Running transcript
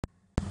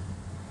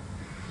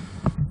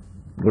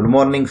Good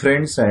morning,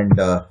 friends, and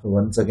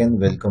once again,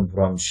 welcome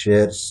from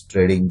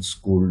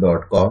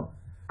sharestradingschool.com.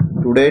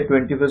 Today,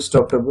 21st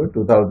October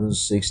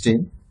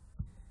 2016,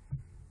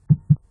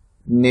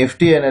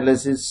 Nifty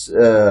analysis.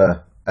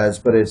 As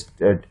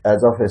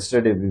of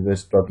yesterday, we were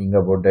talking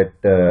about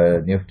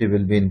that Nifty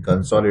will be in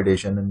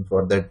consolidation, and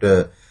for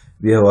that,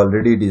 we have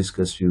already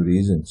discussed few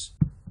reasons.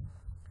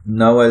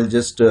 Now, I'll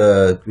just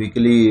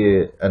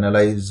quickly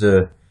analyze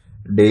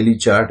daily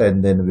chart,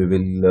 and then we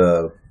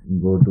will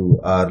go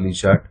to hourly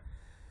chart.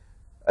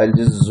 I'll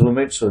just zoom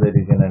it so that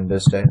you can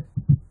understand.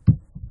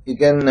 You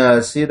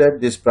can see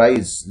that this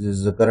price, this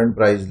is the current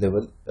price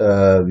level,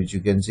 which you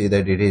can see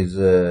that it is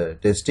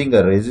testing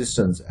a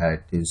resistance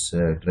at this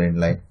trend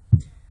line.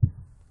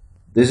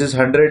 This is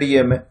 100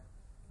 EMA,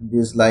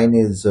 this line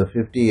is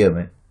 50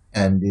 EMA,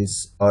 and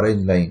this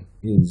orange line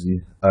is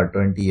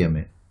 20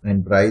 EMA,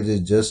 and price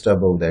is just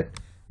above that,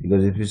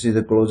 because if you see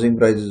the closing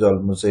price is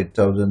almost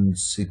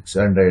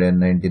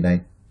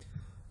 8,699.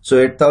 So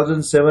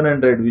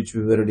 8,700, which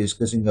we were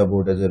discussing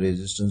about as a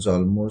resistance,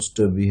 almost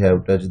we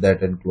have touched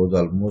that and closed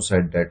almost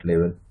at that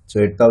level.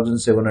 So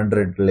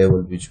 8,700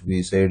 level, which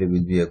we said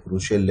will be a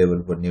crucial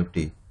level for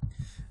Nifty,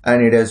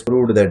 and it has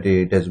proved that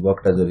it has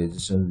worked as a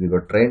resistance. We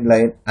got trend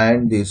line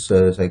and this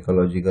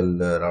psychological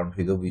round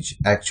figure, which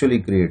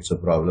actually creates a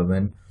problem,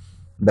 and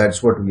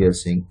that's what we are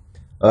seeing.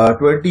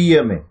 20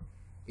 EMA,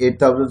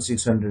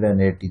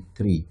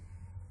 8,683.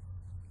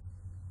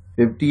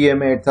 50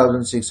 EMA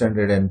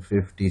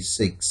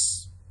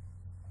 8,656,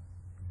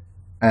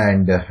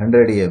 and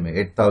 100 EMA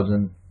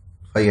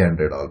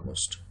 8,500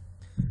 almost.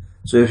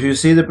 So if you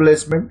see the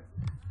placement,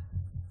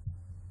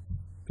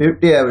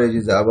 50 average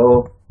is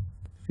above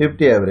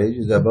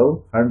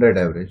 100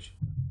 average,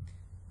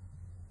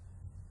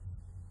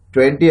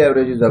 20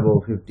 average is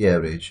above 50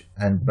 average,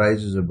 and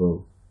price is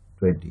above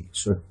 20.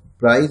 So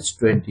price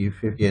 20,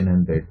 50 and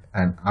 100,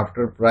 and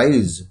after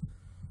price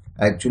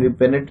actually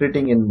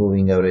penetrating in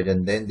moving average,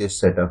 and then this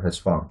setup has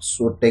formed.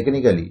 So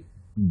technically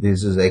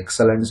this is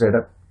excellent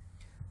setup,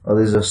 or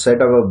this is a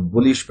setup of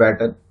bullish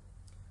pattern,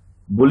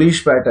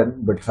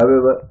 but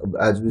however,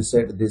 as we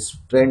said, this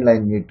trend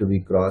line need to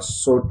be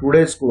crossed. So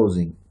today's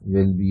closing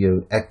will be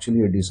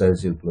actually a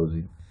decisive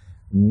closing.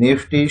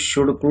 Nifty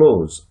should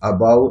close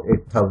above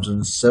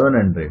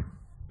 8,700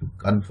 to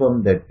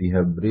confirm that we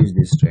have breached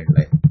this trend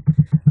line.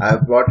 I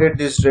have plotted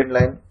this trend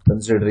line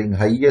considering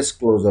highest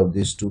close of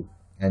these two,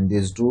 and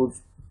these two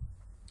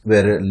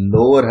were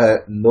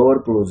lower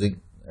closing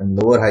and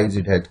lower highs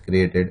it had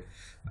created.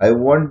 I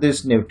want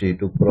this Nifty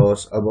to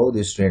cross above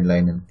this trend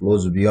line and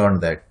close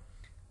beyond that.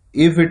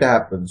 If it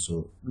happens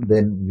so,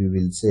 then we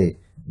will say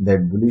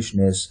that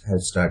bullishness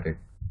has started.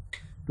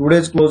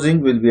 Today's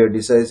closing will be a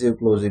decisive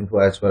closing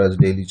for as far as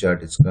daily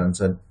chart is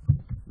concerned,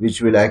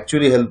 which will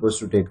actually help us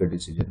to take a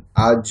decision.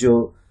 आज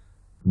जो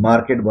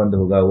market बंद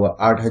होगा वो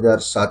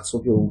 8,700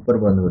 के ऊपर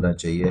बंद होना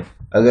चाहिए.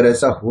 अगर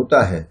ऐसा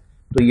होता है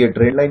तो ये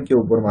ट्रेंड लाइन के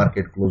ऊपर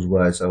मार्केट क्लोज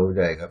हुआ ऐसा हो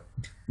जाएगा.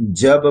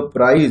 जब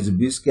प्राइस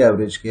 20 के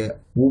एवरेज के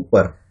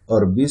ऊपर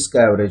और 20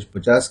 का एवरेज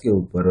 50 के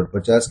ऊपर और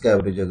 50 का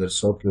एवरेज अगर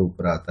 100 के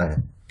ऊपर आता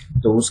है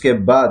तो उसके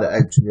बाद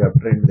एक्चुअली आप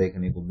ट्रेंड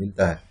देखने को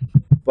मिलता है.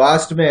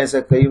 पास्ट में ऐसा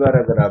कई बार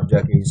अगर आप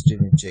जाके हिस्ट्री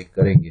में चेक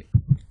करेंगे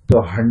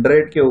तो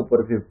 100 के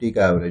ऊपर 50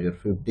 का एवरेज और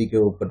 50 के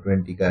ऊपर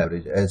 20 का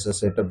एवरेज, ऐसा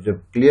सेटअप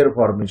जब क्लियर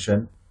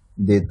फॉर्मेशन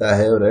देता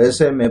है और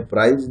ऐसे में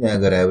प्राइस ने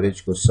अगर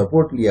एवरेज को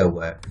सपोर्ट लिया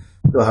हुआ है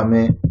तो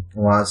हमें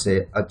वहां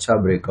से अच्छा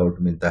ब्रेकआउट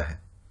मिलता है.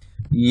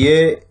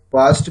 ये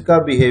पास्ट का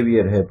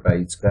बिहेवियर है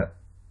प्राइस का.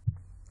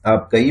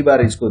 आप कई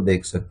बार इसको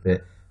देख सकते हैं.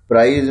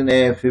 प्राइस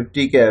ने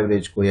 50 के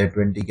एवरेज को या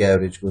 20 के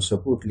एवरेज को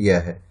सपोर्ट लिया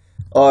है,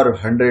 और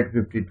 100,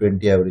 50,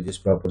 20 एवरेज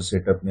प्रॉपर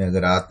सेटअप में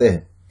अगर आते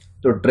हैं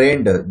तो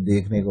ट्रेंड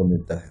देखने को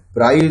मिलता है.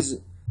 प्राइस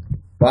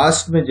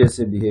पास्ट में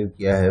जैसे बिहेव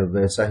किया है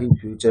वैसा ही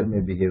फ्यूचर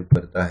में बिहेव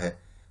करता है.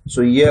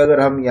 सो ये अगर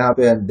हम यहाँ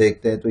पे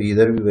देखते हैं तो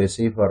इधर भी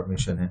वैसे ही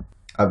फॉर्मेशन है.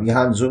 आप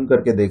यहाँ जूम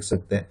करके देख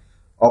सकते हैं.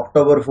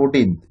 अक्टूबर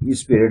 14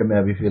 इस पीरियड में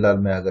अभी फिलहाल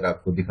मैं अगर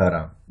आपको दिखा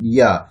रहा हूं,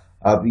 या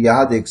आप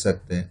यहाँ देख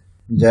सकते हैं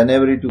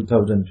जनवरी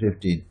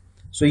 2015.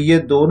 सो ये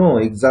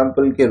दोनों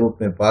एग्जाम्पल के रूप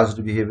में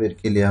पास्ट बिहेवियर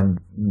के लिए हम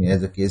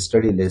एज अ केस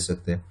स्टडी ले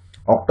सकते हैं.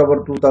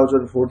 अक्टूबर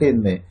 2014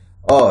 में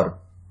और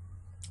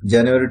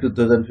जनवरी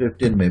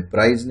 2015 में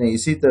प्राइस ने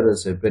इसी तरह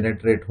से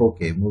पेनेट्रेट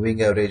होके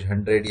मूविंग एवरेज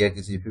 100 या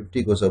किसी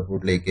 50 को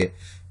सपोर्ट लेके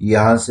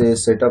यहां से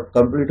सेटअप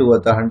कंप्लीट हुआ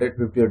था. 100,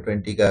 50 और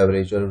 20 का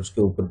एवरेज और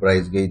उसके ऊपर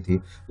प्राइस गई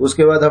थी.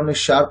 उसके बाद हमने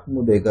शार्प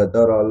मूव देखा था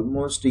और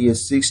ऑलमोस्ट ये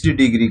 60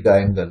 डिग्री का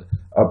एंगल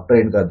अप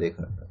ट्रेंड का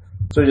देखा था.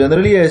 तो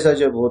जनरली ऐसा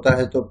जब होता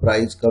है तो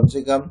प्राइस कम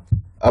से come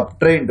up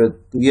trend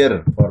clear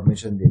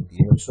formation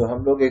देती है. सो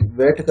हम लोग एक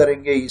वेट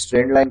करेंगे इस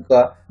ट्रेंड लाइन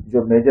का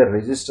जो मेजर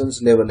रेजिस्टेंस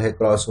लेवल है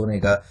क्रॉस होने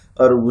का,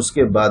 और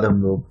उसके बाद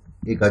हम लोग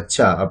एक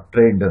अच्छा अप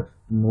ट्रेंड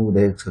मूव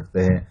देख सकते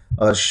हैं,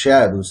 और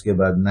शायद उसके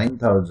बाद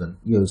 9,000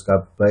 ये उसका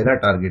पहला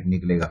टारगेट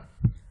निकलेगा.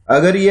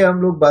 अगर ये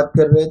हम लोग बात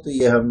कर रहे हैं तो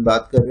ये हम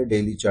बात कर रहे हैं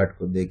डेली चार्ट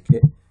को देख के.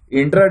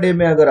 इंट्राडे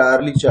में अगर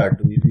hourly chart,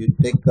 if you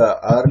take the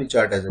hourly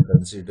chart as a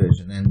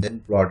consideration and then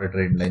plot a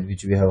trend line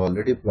which we have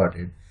already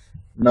plotted.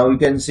 Now you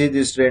can see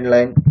this trend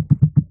line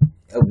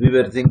we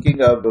were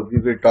thinking of we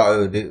were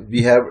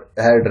we have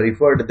had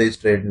referred this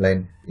trend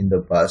line in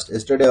the past.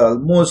 Yesterday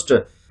almost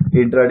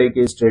intraday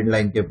के इस trend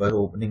line के पास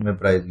opening में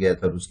price गया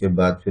था और उसके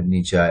बाद फिर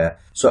नीचे आया.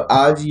 सो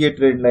आज ये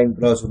ट्रेंड लाइन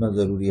क्रॉस होना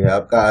जरूरी है.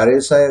 आपका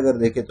आरएसआई अगर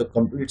देखे तो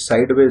कंप्लीट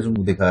साइडवेज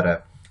मूव दिखा रहा है.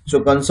 सो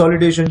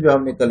कंसोलिडेशन जो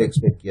हमने कल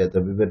एक्सपेक्ट किया था,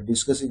 we were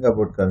discussing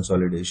about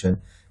consolidation.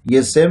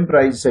 ये सेम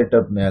प्राइस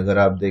सेटअप में अगर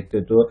आप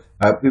देखते तो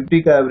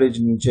 50 का एवरेज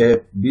नीचे है,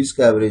 20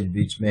 का एवरेज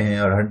बीच में है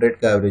और 100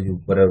 का एवरेज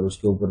ऊपर है और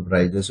उसके ऊपर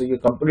प्राइस है. सो ये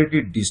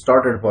कंप्लीटली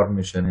डिस्टॉर्टेड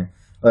फॉर्मेशन है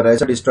और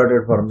ऐसा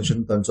डिस्टॉर्टेड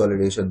फॉर्मेशन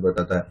कंसोलिडेशन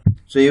बताता है.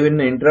 So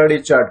even intraday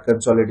chart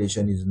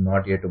consolidation is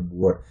not yet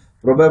over.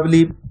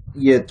 Probably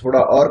ये थोड़ा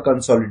और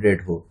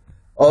कंसोलिडेट हो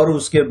और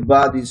उसके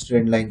बाद इस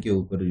ट्रेंड लाइन के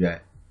ऊपर जाए.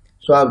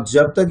 सो अब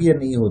जब तक ये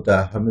नहीं होता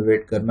हमें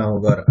वेट करना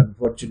होगा और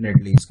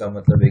अनफॉर्चुनेटली इसका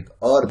मतलब एक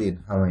और दिन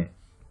हमें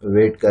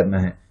वेट करना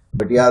है.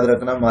 बट याद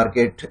रखना,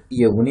 मार्केट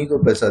ये उन्हीं को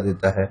पैसा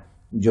देता है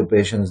जो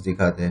पेशेंस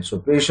दिखाते हैं. सो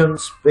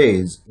patience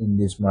page in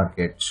this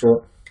market.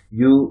 So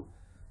you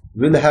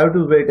will have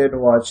to wait and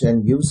watch and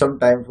give some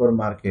time for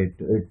market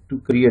to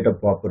create a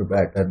proper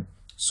pattern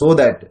so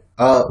that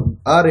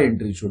our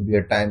entry should be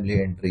a timely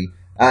entry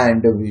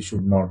and we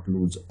should not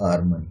lose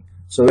our money.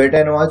 So wait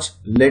and watch.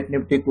 Let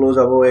Nifty close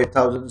above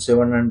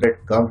 8,700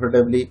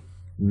 comfortably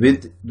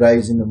with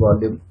rise in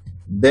volume.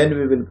 Then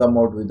we will come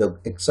out with an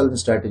excellent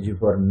strategy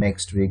for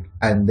next week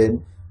and then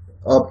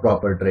a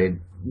proper trade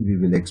we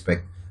will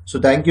expect.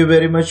 So thank you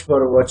very much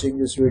for watching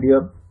this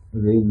video.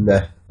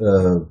 We'll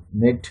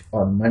meet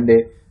on Monday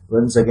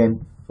once again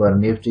for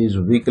Nifty's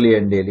weekly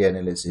and daily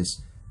analysis.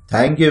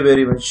 Thank you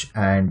very much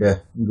and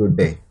good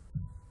day.